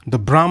The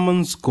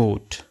Brahman's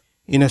Goat.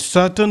 In a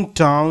certain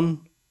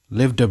town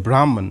lived a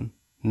Brahman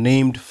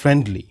named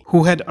Friendly,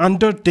 who had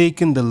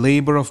undertaken the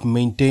labor of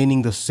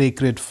maintaining the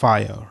sacred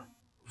fire.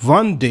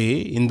 One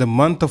day in the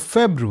month of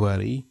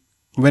February,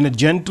 when a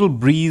gentle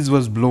breeze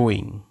was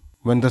blowing,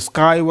 when the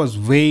sky was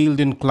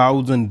veiled in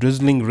clouds and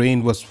drizzling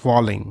rain was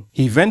falling,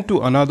 he went to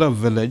another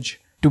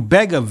village to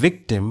beg a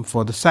victim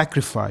for the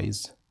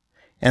sacrifice,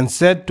 and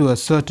said to a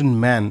certain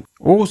man,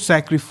 "O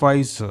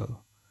sacrificer,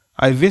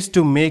 I wish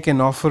to make an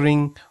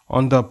offering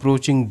on the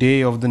approaching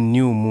day of the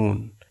new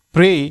moon.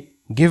 Pray,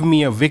 give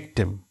me a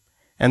victim."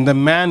 And the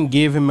man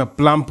gave him a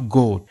plump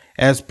goat,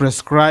 as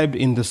prescribed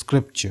in the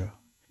scripture.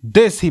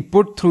 This he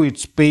put through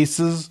its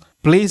paces,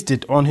 placed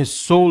it on his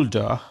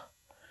shoulder,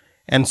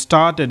 and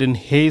started in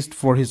haste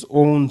for his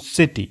own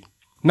city.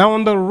 Now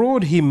on the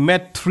road he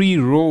met 3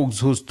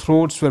 rogues whose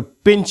throats were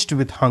pinched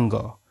with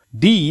hunger.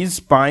 These,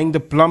 spying the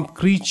plump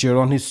creature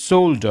on his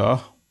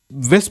shoulder,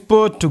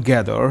 whispered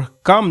together,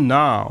 "Come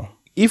now,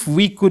 if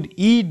we could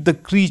eat the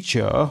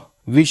creature,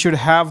 we should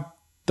have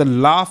the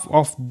laugh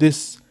of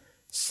this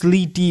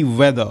sleety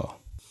weather.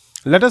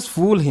 Let us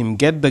fool him,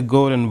 get the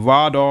goat, and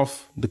ward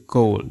off the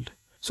cold."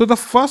 So the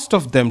first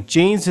of them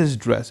changed his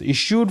dress,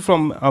 issued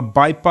from a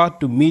bypath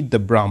to meet the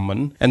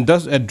Brahman, and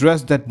thus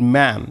addressed that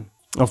man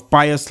of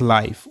pious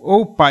life,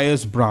 "O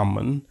pious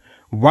Brahman,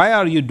 why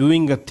are you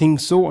doing a thing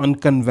so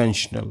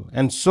unconventional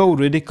and so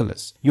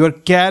ridiculous? You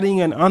are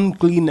carrying an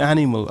unclean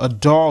animal, a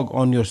dog,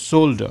 on your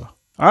shoulder.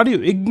 Are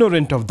you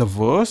ignorant of the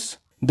verse?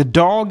 The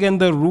dog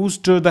and the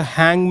rooster, the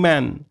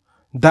hangman,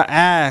 the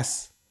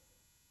ass,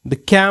 the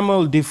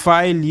camel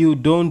defile you,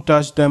 don't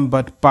touch them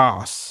but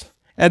pass."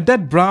 At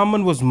that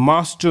Brahman was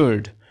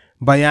mastered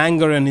by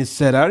anger, and he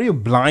said, "Are you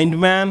blind,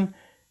 man,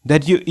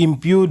 that you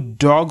impute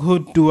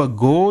doghood to a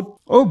goat?"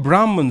 "O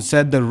Brahman,"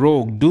 said the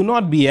rogue, "do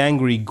not be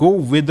angry, go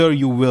whither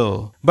you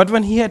will." But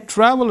when he had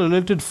travelled a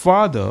little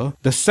farther,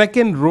 the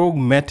second rogue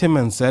met him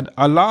and said,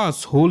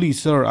 "Alas, holy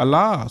sir,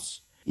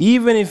 alas!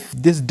 Even if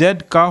this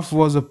dead calf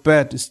was a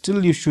pet,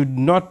 still you should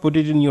not put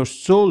it in your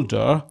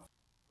shoulder.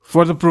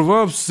 For the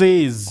proverb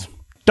says,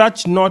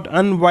 'Touch not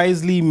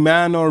unwisely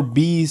man or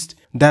beast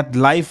that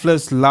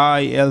lifeless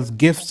lie, else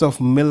gifts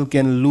of milk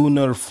and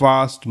lunar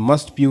fast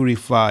must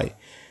purify.'"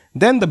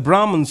 Then the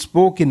Brahman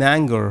spoke in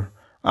anger,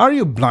 "Are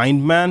you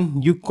blind,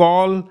 man? You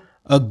call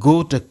a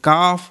goat a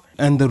calf?"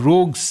 And the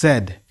rogue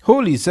said,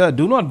 "Holy sir,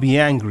 do not be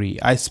angry.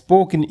 I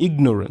spoke in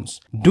ignorance.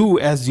 Do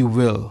as you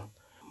will."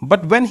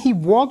 But when he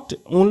walked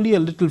only a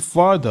little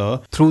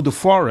farther through the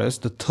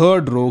forest, the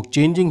third rogue,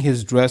 changing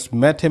his dress,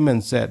 met him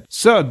and said,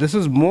 "Sir, this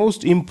is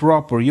most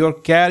improper. You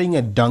are carrying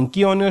a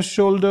donkey on your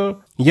shoulder.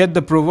 Yet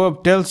the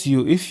proverb tells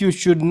you, if you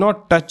should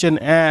not touch an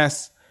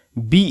ass,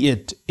 be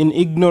it in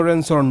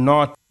ignorance or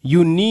not,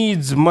 you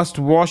needs must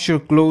wash your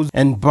clothes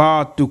and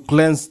bath to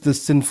cleanse the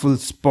sinful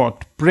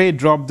spot. Pray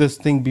drop this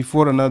thing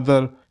before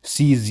another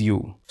sees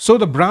you." So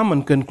the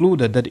Brahman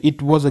concluded that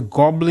it was a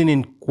goblin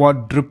in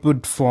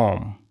quadruped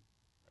form,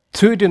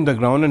 threw it in the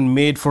ground, and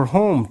made for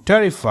home,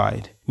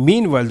 terrified.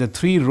 Meanwhile, the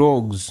 3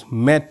 rogues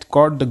met,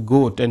 caught the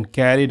goat, and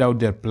carried out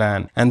their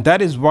plan. And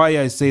that is why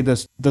I say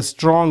the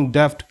strong,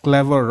 deft,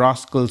 clever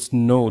rascals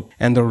note,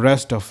 and the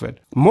rest of it.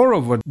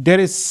 Moreover,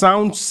 there is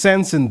sound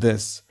sense in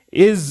this.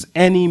 Is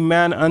any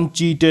man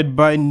uncheated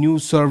by new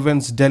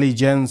servants'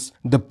 diligence,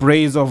 the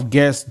praise of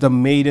guests, the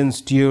maiden's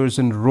tears,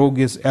 and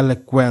roguish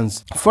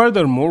eloquence?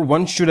 Furthermore,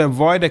 one should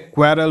avoid a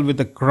quarrel with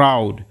a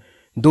crowd,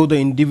 though the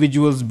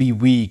individuals be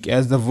weak,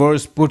 as the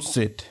verse puts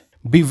it.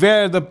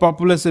 "Beware the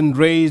populace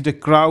enraged, a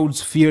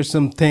crowd's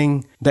fearsome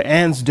thing. The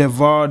ants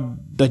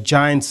devoured the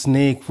giant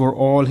snake for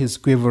all his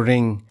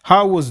quivering."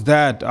 "How was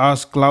that?"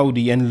 asked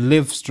Cloudy, and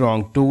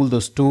Livestrong told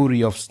the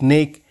story of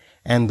Snake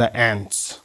and the ants.